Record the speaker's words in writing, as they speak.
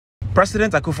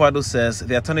President Akufo-Addo says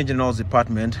the Attorney General's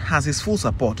department has his full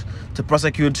support to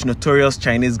prosecute notorious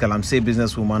Chinese galamsey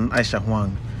businesswoman Aisha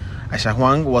Huang. Aisha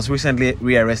Huang was recently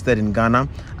rearrested in Ghana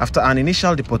after an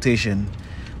initial deportation.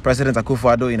 President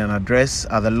Akufo-Addo, in an address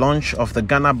at the launch of the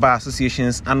Ghana Bar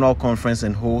Association's annual conference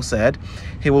in Ho, said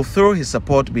he will throw his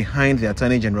support behind the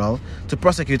Attorney General to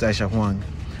prosecute Aisha Huang.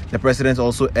 The president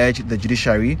also urged the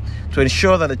judiciary to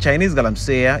ensure that the Chinese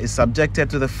galamseyer is subjected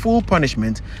to the full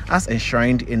punishment as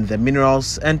enshrined in the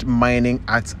Minerals and Mining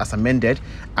Act as amended,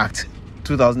 Act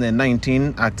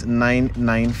 2019, Act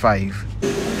 995.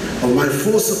 Of my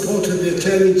full support to the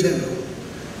Attorney General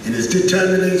in his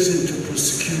determination to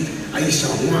prosecute Aisha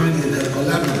Huang and her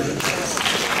collaborators,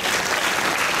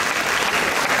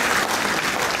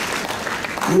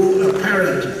 who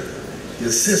apparently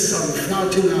insist on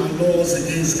flouting our laws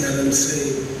against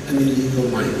galamsey and illegal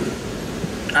mining.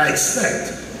 I expect,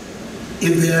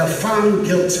 if they are found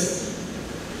guilty,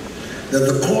 that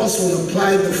the courts will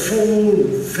apply the full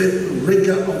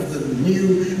rigor of the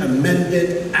new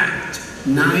amended Act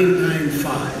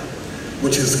 995,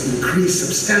 which has increased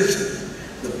substantially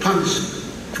the punishment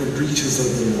for breaches of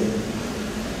the law.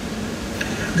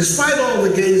 Despite all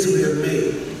the gains we have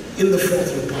made in the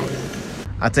Fourth Republic,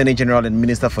 Attorney General and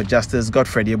Minister for Justice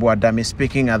Godfred Yeboah-Dame,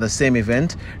 speaking at the same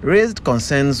event, raised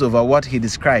concerns over what he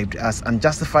described as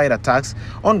unjustified attacks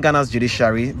on Ghana's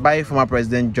judiciary by former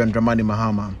President John Dramani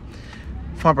Mahama.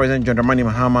 Former President John Dramani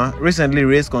Mahama recently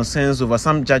raised concerns over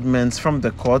some judgments from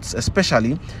the courts,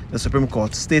 especially the Supreme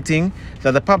Court, stating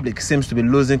that the public seems to be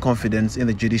losing confidence in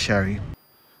the judiciary.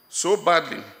 So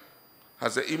badly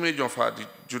has the image of our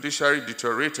judiciary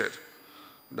deteriorated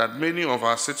that many of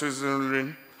our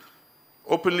citizenry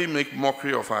openly make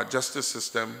mockery of our justice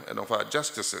system and of our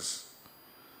justices.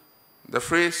 The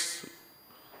phrase,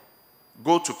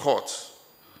 "go to court,"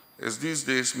 is these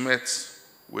days met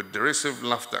with derisive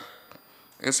laughter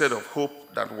instead of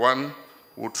hope that one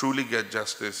will truly get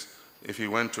justice if he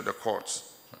went to the courts.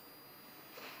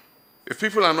 If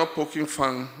people are not poking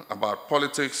fun about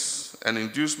politics and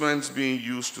inducements being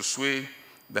used to sway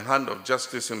the hand of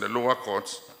justice in the lower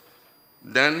courts,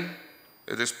 then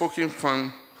it is poking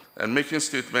fun and making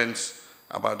statements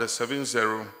about the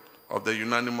 7-0 of the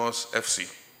unanimous FC.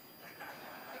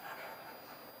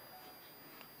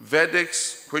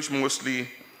 Verdicts which mostly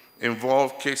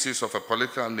involve cases of a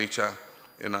political nature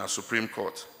in our Supreme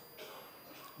Court.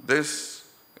 This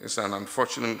is an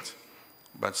unfortunate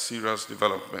but serious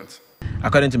development.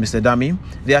 According to Mr. Dami,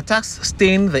 the attacks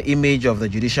stain the image of the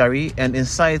judiciary and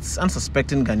incites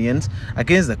unsuspecting Ghanaians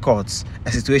against the courts,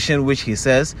 a situation which he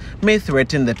says may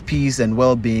threaten the peace and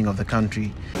well-being of the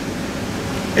country.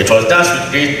 It was thus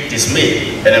with great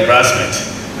dismay and embarrassment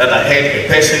that I heard a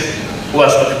person who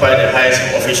has occupied the highest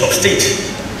office of state,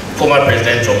 former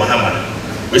President John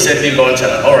Mahama, recently launched an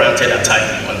unwarranted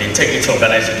attack on the integrity of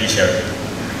Ghana's judiciary.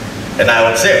 And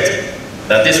I observed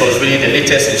that this was really the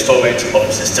latest installment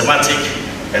of systematic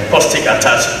and caustic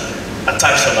attacks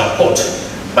on our court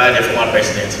by the former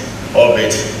president,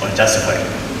 albeit unjustified.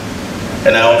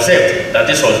 And I observed that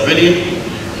this was really,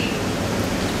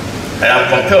 and I'm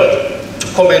compelled to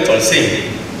comment on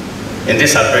same in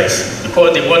this address,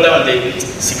 because they border on the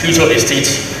security of the state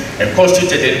and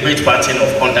constitute a deliberate pattern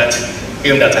of conduct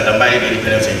aimed at undermining the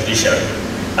independence of the judiciary,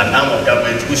 an arm of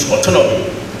government whose autonomy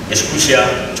is crucial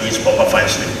to its proper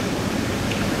functioning.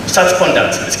 Such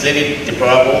conduct is clearly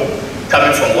deplorable,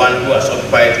 coming from one who has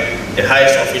occupied the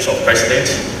highest office of president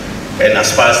and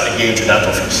aspires again to that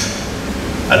office.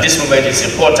 At this moment, it's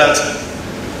important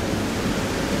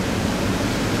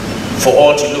for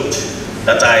all to note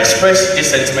that I express this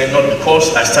sentiment not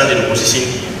because I stand in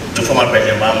opposition to former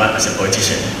President Mahama as a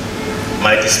politician.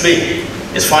 My dismay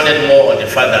is founded more on the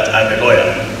fact that I'm a lawyer,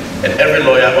 and every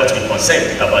lawyer ought to be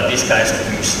concerned about these kinds of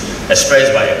views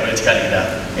expressed by a political leader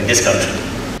in this country.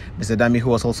 Mr. Dami, who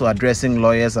was also addressing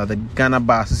lawyers at the Ghana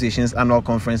Bar Association's annual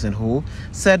conference in Ho,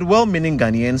 said well-meaning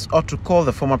Ghanaians ought to call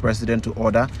the former president to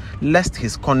order lest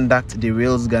his conduct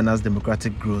derails Ghana's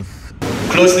democratic growth.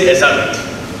 Closely examined,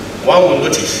 one will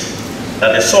notice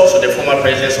that the source of the former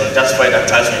president's unjustified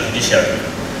attacks on the judiciary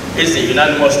is the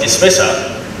unanimous dismissal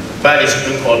by the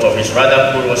Supreme Court of his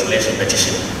rather bogus election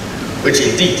petition, which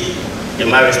indeed, in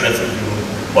my respectful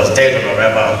view, was dead on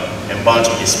arrival and bound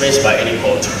to be dismissed by any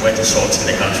court worth its salt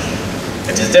in the country.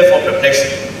 It is therefore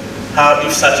perplexing how,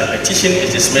 if such a petition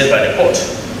is dismissed by the court,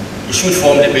 it should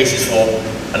form the basis for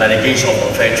an allegation of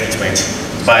unfair treatment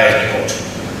by the court.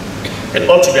 It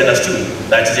ought to be understood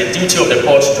that it is the duty of the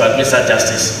court to administer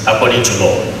justice according to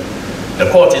law.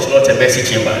 The court is not a mercy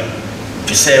chamber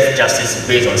to serve justice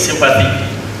based on sympathy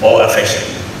or affection.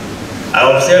 I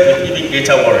observe with even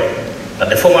greater worry that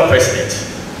the former president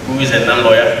who is a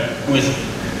non-lawyer,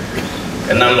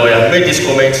 made this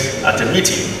comment at a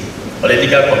meeting of the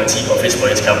legal committee of his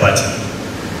political party.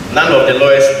 None of the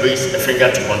lawyers raised a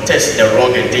finger to contest the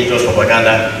wrong and dangerous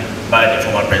propaganda by the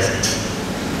former president.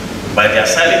 By their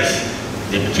silence,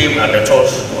 they became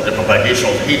abettors of the propagation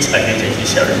of hate against the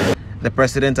judiciary. The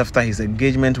president, after his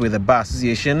engagement with the Bar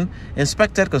Association,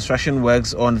 inspected construction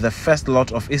works on the first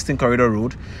lot of Eastern Corridor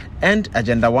Road and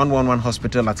Agenda 111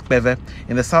 Hospital at Kleve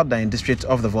in the South Dine district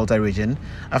of the Volta region,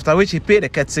 after which he paid a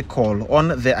courtesy call on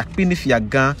the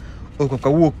Akpinifiaga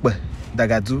Okokawukbe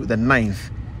Dagadu the 9th.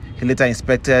 He later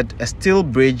inspected a steel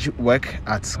bridge work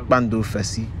at Bando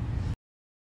Fesi.